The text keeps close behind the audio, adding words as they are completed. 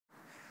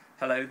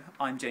Hello,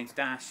 I'm James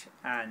Dash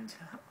and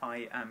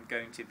I am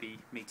going to be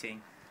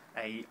meeting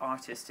an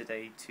artist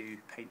today to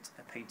paint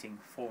a painting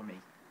for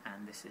me,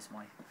 and this is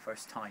my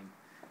first time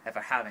ever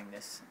having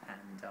this,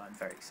 and I'm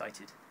very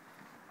excited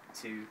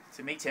to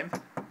meet him.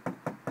 Come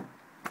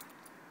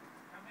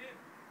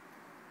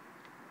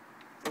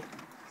in.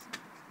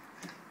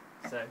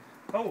 So,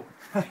 oh,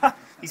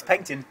 he's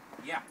painting.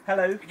 Yeah.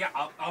 Hello. Yeah,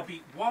 I'll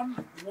be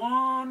one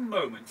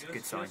moment.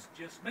 Good sign.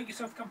 Just make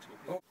yourself comfortable.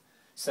 Please.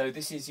 So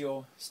this is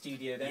your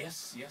studio then?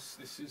 Yes.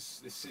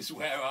 This is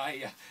where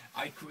I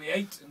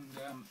create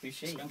and Who's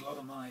she? spend a lot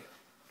of my.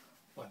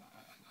 Well,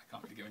 I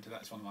can't really go into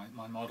that. It's one of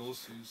my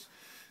models who's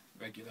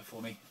regular for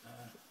me.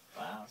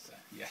 Wow. So,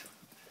 yeah.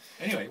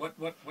 Anyway,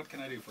 what can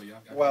I do for you?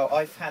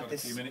 I've had got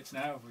this. A few minutes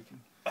now. If we can.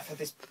 I've had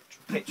this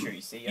picture.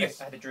 You see, Yes.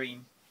 I had a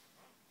dream,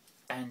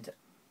 and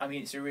I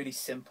mean it's a really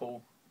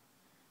simple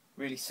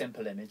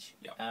image.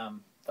 Yeah.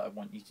 That I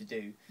want you to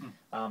do.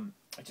 Mm.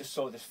 I just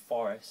saw this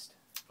forest.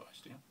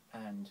 Forest, yeah.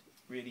 And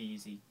really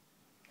easy,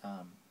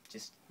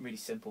 just really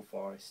simple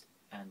forest,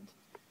 and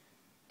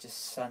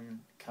just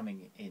sun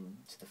coming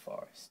into the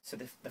forest. So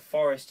the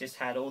forest just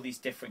had all these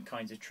different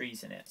kinds of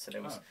trees in it. So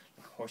there was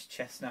like a horse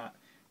chestnut,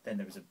 then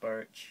there was a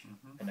birch,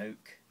 an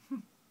oak,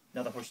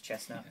 another horse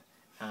chestnut,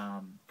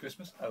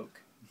 Christmas? oak.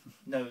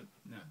 No,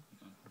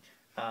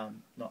 No.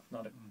 not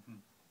a.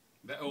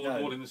 They're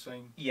all in the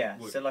same. Yeah.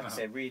 wood. So like I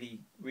said, really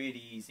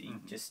easy.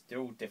 Just they're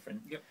all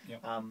different.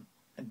 Yep. And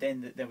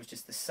then there was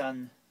just the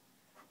sun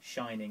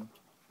shining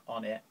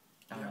on it,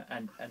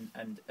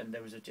 and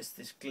there was just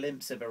this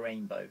glimpse of a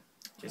rainbow,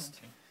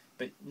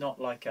 but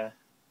not like a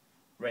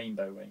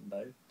rainbow,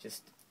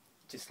 just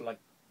like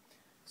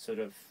sort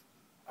of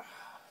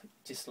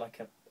just like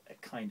a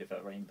kind of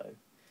a rainbow,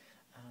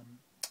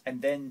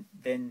 and then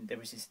there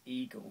was this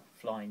eagle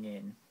flying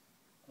in.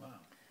 Wow.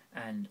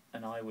 And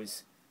I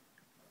was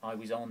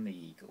on the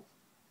eagle.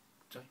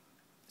 Sorry?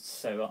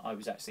 So I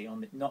was actually on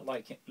the, not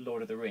like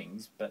Lord of the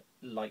Rings, but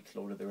like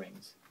Lord of the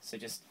Rings. So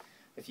just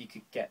if you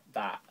could get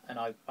that, and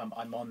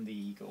I'm on the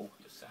eagle.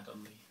 You're sat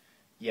on the.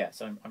 Yeah,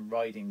 so I'm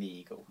riding the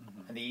eagle,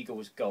 and the eagle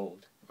was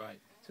gold. Right.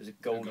 So it was a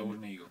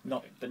golden eagle.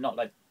 Not, okay. but not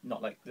like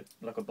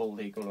a bald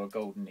eagle or a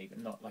golden eagle.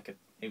 Not like a.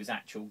 It was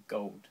actual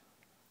gold.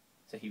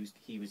 So he was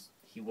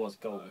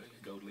gold.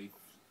 Gold leaf.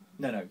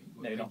 No, not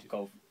painted.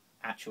 gold.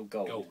 Actual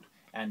gold. Gold.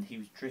 And he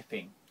was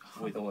dripping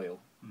with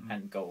oil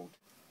and gold.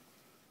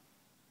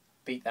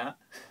 Beat that.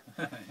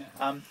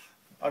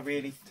 I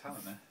really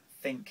Talent there.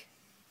 think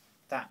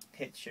that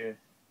picture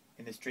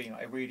in this dream,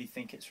 I really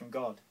think it's from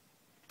God.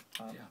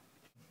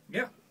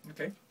 Yeah.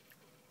 Okay.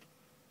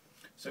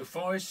 So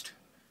forest,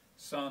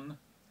 sun,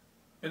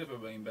 bit of a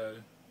rainbow,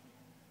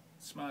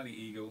 smiley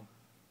eagle,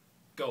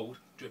 gold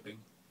dripping,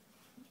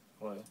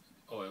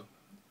 oil,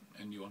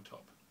 and you on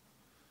top.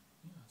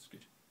 Yeah, that's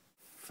good.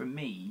 For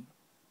me,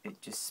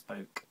 it just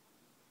spoke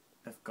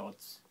of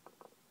God's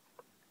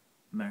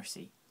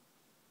mercy.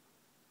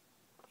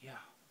 Yeah.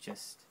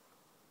 Just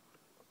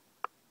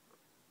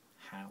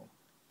how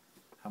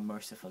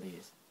merciful He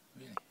is.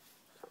 Really.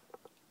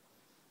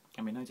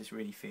 I mean, I just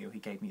really feel He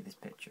gave me this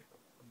picture.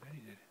 I bet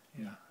he did.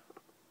 Yeah.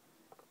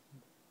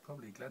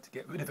 Probably glad to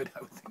get rid of it, I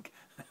would think.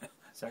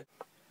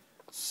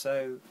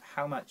 So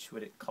how much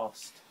would it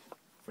cost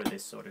for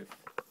this sort of?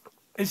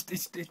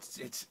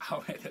 It's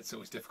oh, that's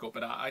always difficult,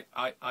 but I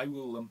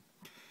will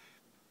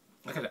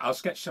like I said, I'll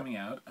sketch something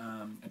out,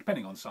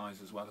 depending on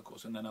size as well, of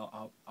course, and then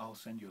I'll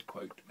send you a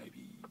quote,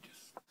 maybe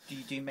just. Do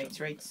you do mates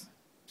rates?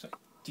 Sorry?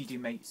 Do you do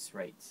mates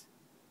rates?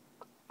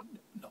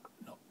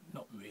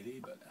 Not really,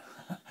 but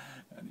I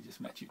only just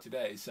met you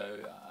today, so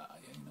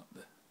yeah, not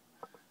the.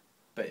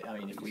 But I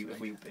mean,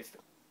 if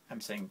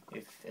I'm saying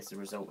if as a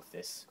result of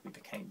this we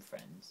became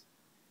friends.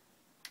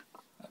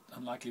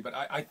 Unlikely, but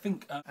I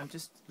think. I'm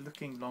just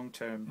looking long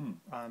term.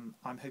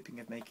 I'm hoping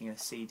of making a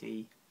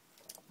CD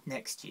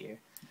next year.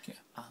 Okay.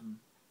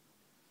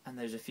 And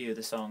there's a few of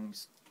the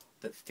songs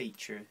that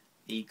feature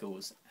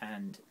eagles,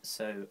 and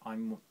so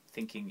I'm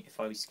thinking if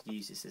I was to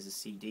use this as a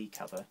CD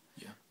cover,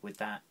 with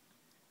that,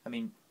 I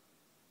mean,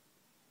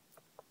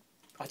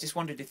 I just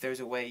wondered if there was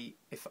a way,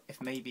 if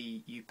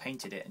maybe you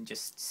painted it and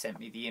just sent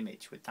me the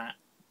image, would that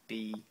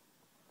be,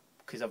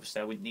 because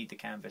obviously I wouldn't need the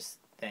canvas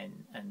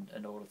then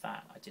and all of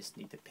that, I just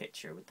need the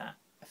picture, would that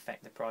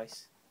affect the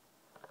price?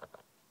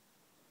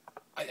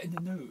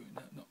 No,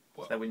 not.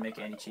 So that wouldn't make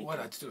it any cheaper?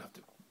 Well, I'd still have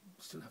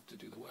to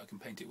do the work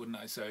and paint it, wouldn't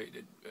I? So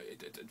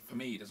for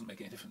me, it doesn't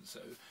make any difference. So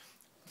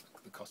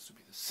the costs would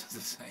be the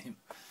same.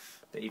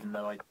 But even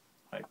though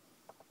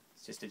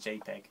it's just a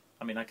JPEG.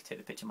 I mean, I could take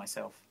the picture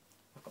myself.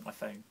 I've got my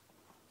phone.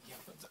 Yeah,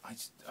 but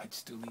I'd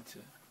still need to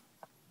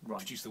Right.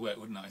 produce the work,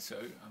 wouldn't I? So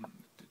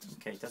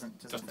Okay, it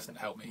doesn't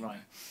help me. Right.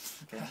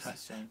 Okay, that's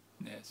a shame.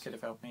 Yes. Could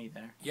have helped me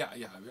there. Yeah,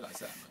 I realise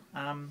that.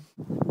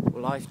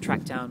 Well, I've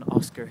tracked down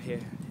Oscar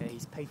here.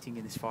 He's painting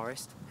in this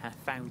forest. I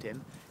found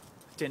him.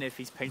 I don't know if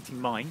he's painting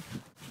mine.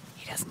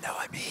 He doesn't know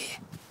I'm here.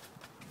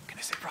 I'm going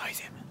to surprise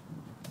him.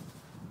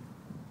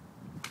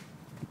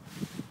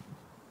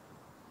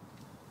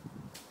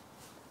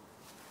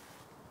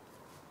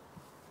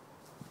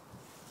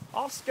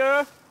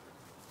 Oscar!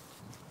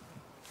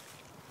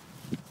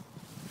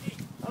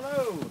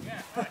 Hello.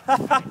 Yeah.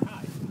 Hi.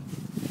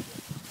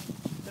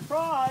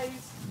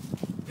 Surprise.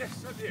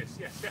 Yes.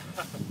 Yes. Yeah.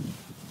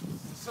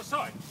 So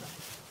sorry.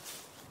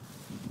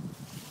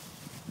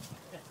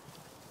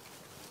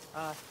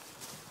 Oh,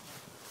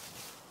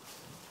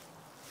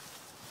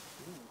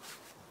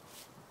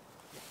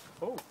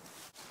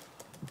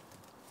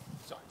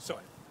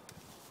 Sorry.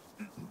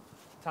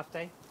 tough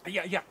day.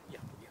 Yeah.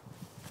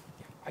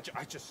 I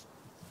just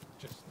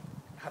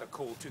had a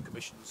call, 2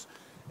 commissions,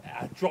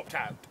 dropped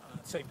out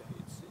same day.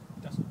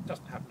 It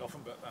doesn't happen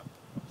often, but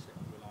obviously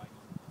I'm relying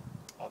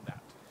on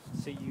that.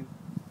 So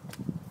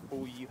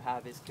all you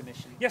have is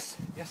commission. Yes,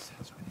 that's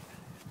right.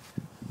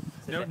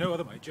 So No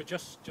other money,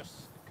 just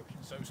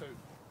commission. So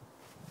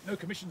no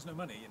commissions, no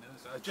money.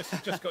 So I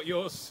just got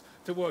yours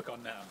to work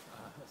on now.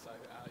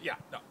 Yeah,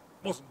 no,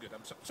 wasn't good.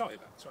 I'm sorry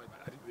about it.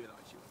 I didn't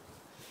realise you were.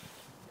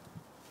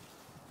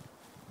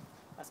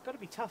 That's got to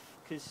be tough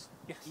because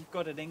Yes. you've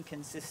got an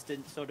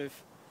inconsistent sort of.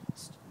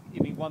 I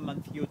mean, 1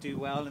 month you'll do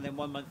well, and then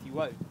 1 month you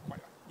won't. Quite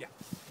right. Yeah.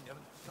 You never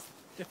know.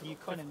 Difficult. You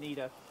kind of need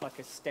a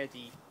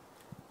steady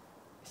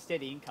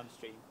income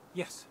stream.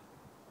 Yes.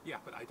 Yeah,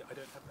 but I don't have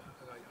that.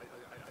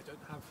 I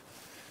don't have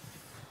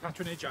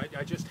patronage.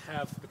 I just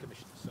have the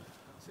commissions. So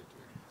that's it.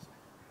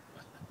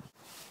 Really.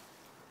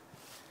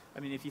 I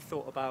mean, if you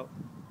thought about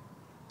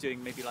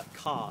doing maybe like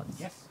cards.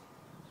 Yes.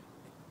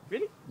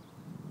 Really?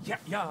 Yeah.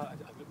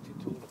 I've looked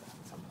into all of that.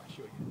 I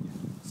assure you. Yeah.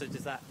 So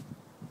does that?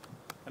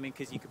 I mean,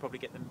 because you could probably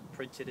get them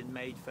printed and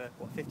made for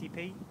what,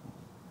 50p,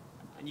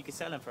 and you could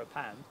sell them for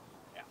 £1.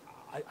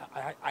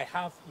 I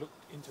have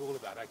looked into all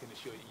of that. I can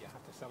assure you, you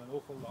have to sell an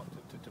awful lot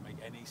to make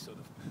any sort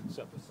of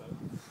surplus. So,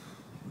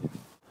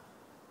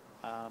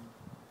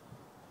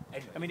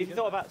 anyway, I mean, if you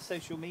thought about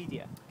social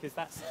media, because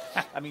that's,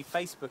 I mean,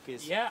 Facebook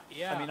is. yeah.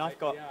 I mean, I've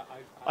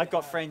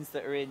got friends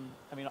that are in.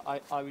 I mean,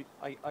 I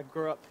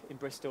grew up in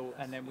Bristol,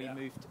 and then we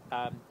moved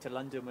to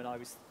London when I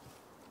was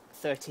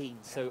 13.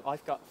 So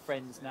I've got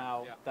friends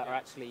now that are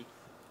actually.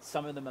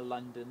 Some of them are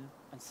London,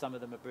 and some of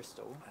them are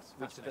Bristol. That's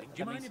fascinating.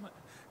 Do you mind if I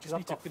just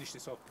need to finish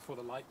this off before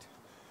the light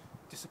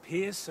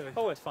disappears? So.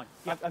 Oh, it's fine.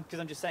 Because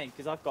I'm just saying,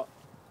 because I've got.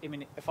 I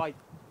mean, if I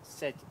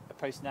said a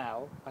post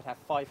now, I'd have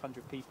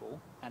 500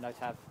 people, and I'd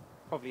have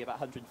probably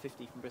about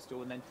 150 from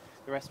Bristol, and then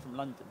the rest from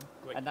London.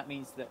 Great. And that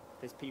means that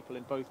there's people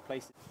in both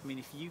places. I mean,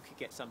 if you could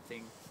get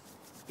something.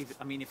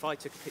 If I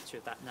took a picture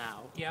of that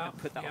now and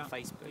put that on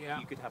Facebook,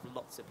 you could have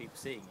lots of people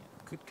seeing it.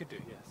 Could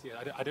do, yes. Yeah,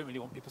 I don't really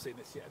want people seeing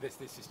this. Yeah, this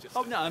is just.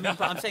 Oh no, I mean,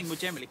 but I'm saying more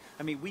generally.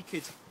 I mean, we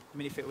could. I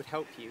mean, if it would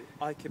help you,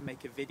 I could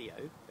make a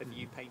video of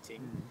you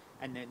painting,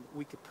 and then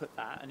we could put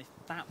that. And if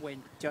that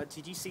went,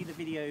 did you see the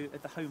video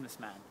of the homeless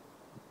man?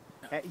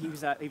 No. He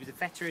was a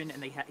veteran,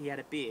 and he had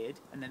a beard,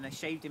 and then they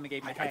shaved him and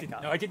gave him a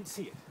haircut. I didn't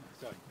see it.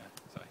 Sorry.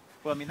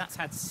 Well, I mean, that's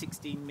had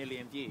 16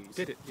 million views.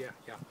 Did it? Yeah.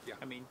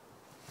 I mean,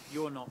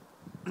 you're not.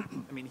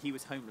 I mean, he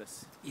was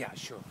homeless. Yeah,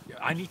 sure. Yeah,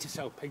 I need to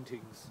sell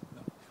paintings.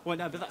 No. Well,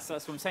 no, but that's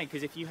what I'm saying.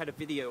 Because if you had a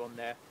video on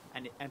there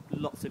and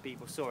lots of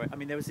people saw it, I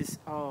mean, there was this.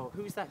 Oh,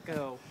 who was that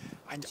girl?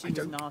 And she was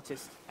an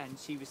artist, and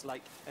she was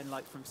like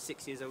from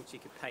 6 years old she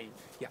could paint.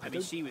 Yeah, I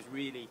mean, she was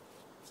really.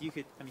 If you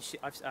could, I mean,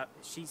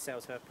 she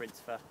sells her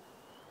prints for.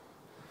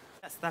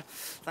 That's that.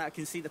 I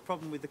can see the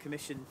problem with the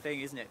commission thing,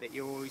 isn't it? That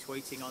you're always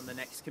waiting on the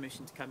next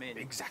commission to come in.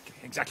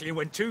 Exactly. And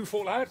when 2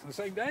 fall out on the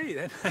same day,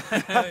 then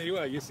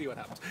you see what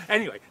happens.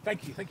 Anyway,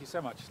 thank you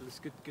so much. It's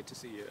good to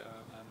see you.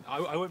 And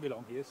I won't be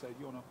long here, so if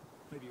you want to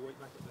maybe wait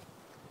back at the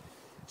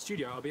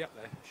studio, I'll be up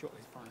there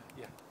shortly. Fine.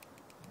 Yeah.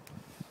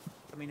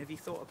 I mean, have you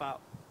thought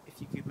about if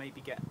you could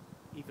maybe get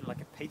even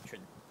like a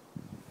patron?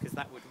 Because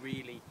that would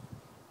really.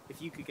 If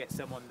you could get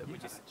someone that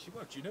would just.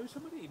 Well, do you know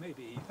somebody?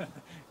 Maybe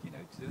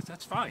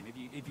that's fine. If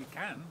you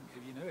can,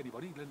 if you know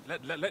anybody,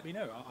 let me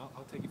know.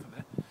 I'll take it from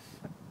there.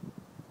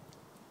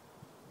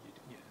 You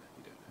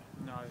don't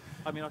know. No,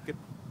 I mean I'll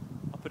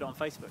put it on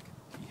Facebook.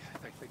 Yeah,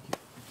 thank you.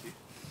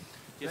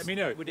 Just, let me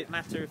know. Would it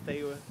matter if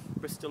they were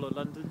Bristol or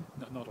London?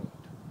 No, not a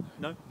lot.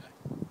 No.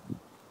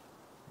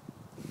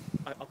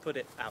 I'll put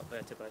it out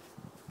there to both.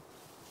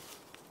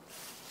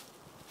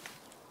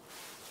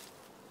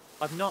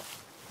 I've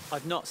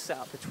not set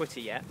up a Twitter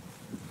yet,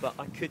 but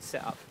I could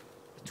set up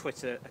a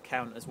Twitter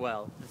account as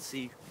well and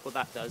see what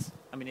that does.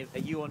 I mean, are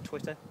you on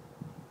Twitter?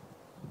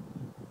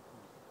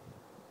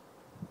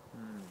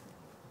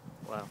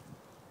 Well,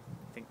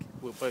 I think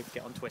we'll both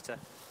get on Twitter.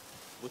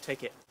 We'll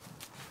take it.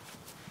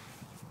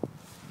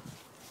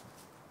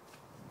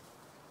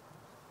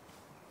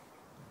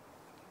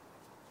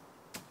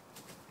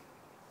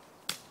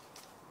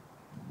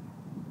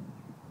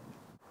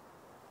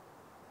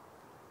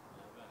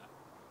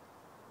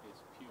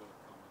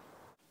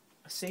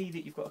 See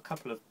that you've got a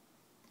couple of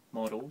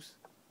models.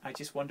 I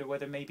just wonder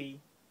whether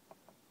maybe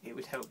it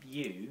would help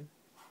you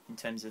in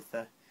terms of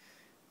the.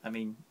 I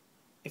mean,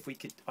 if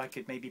I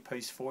could maybe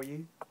pose for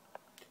you.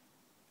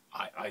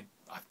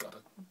 I've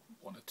got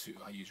one or two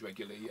I use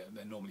regularly, and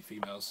they're normally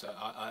females. So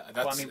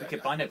well, I mean, we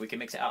could bind it. We can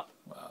mix it up.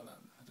 Well,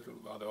 that's a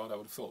little rather odd, I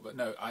would have thought, but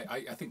no,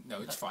 I think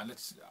no, it's fine.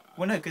 Let's.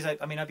 Well, no, because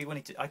I mean, I'd be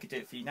wanting to. I could do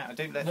it for you now.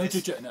 Don't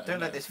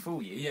let this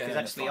fool you. Yeah, because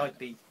actually,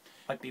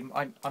 I'd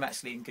I'm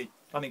actually in good.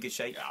 I'm in good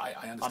shape. Yeah, I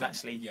understand. I'm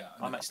actually. Yeah,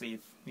 I'm actually.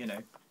 You know.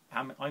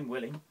 I'm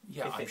willing.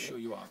 Yeah, if I'm it- sure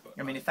you are. But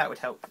I mean, if that would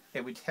help,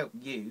 it would help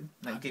you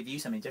and give you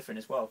something different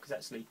as well. Because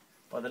actually,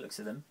 by the looks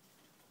of them,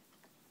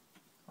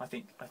 I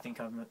think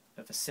I'm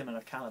of a similar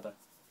caliber.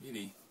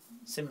 really,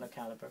 Similar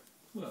caliber.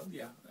 well,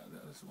 yeah.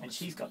 That's And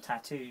she's got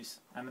tattoos.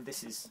 I mean,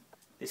 this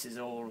is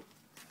all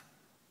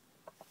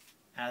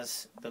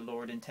as the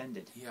Lord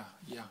intended. Yeah.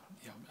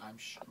 I'm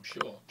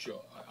sure.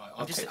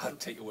 I'll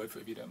take your word for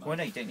it if you don't mind. Well,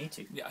 no, you don't need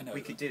to. Yeah, I know.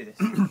 We could do this.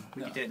 We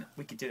No. could do it.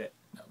 We could do it.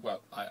 No,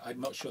 well, I'm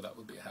not sure that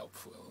would be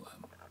helpful.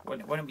 Why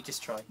don't we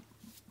just try?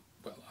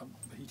 Well,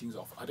 the heating's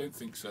off. I don't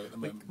think so at the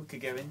We moment.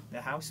 could go in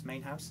the house,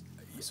 main house.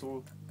 It's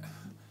all.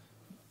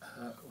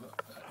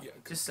 Yeah,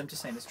 I'm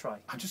just saying, let's try.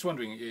 I'm just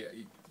wondering. Yeah,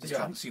 Just I try.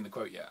 haven't seen the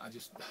quote yet. I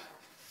just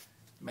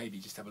maybe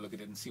just have a look at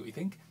it and see what you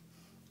think.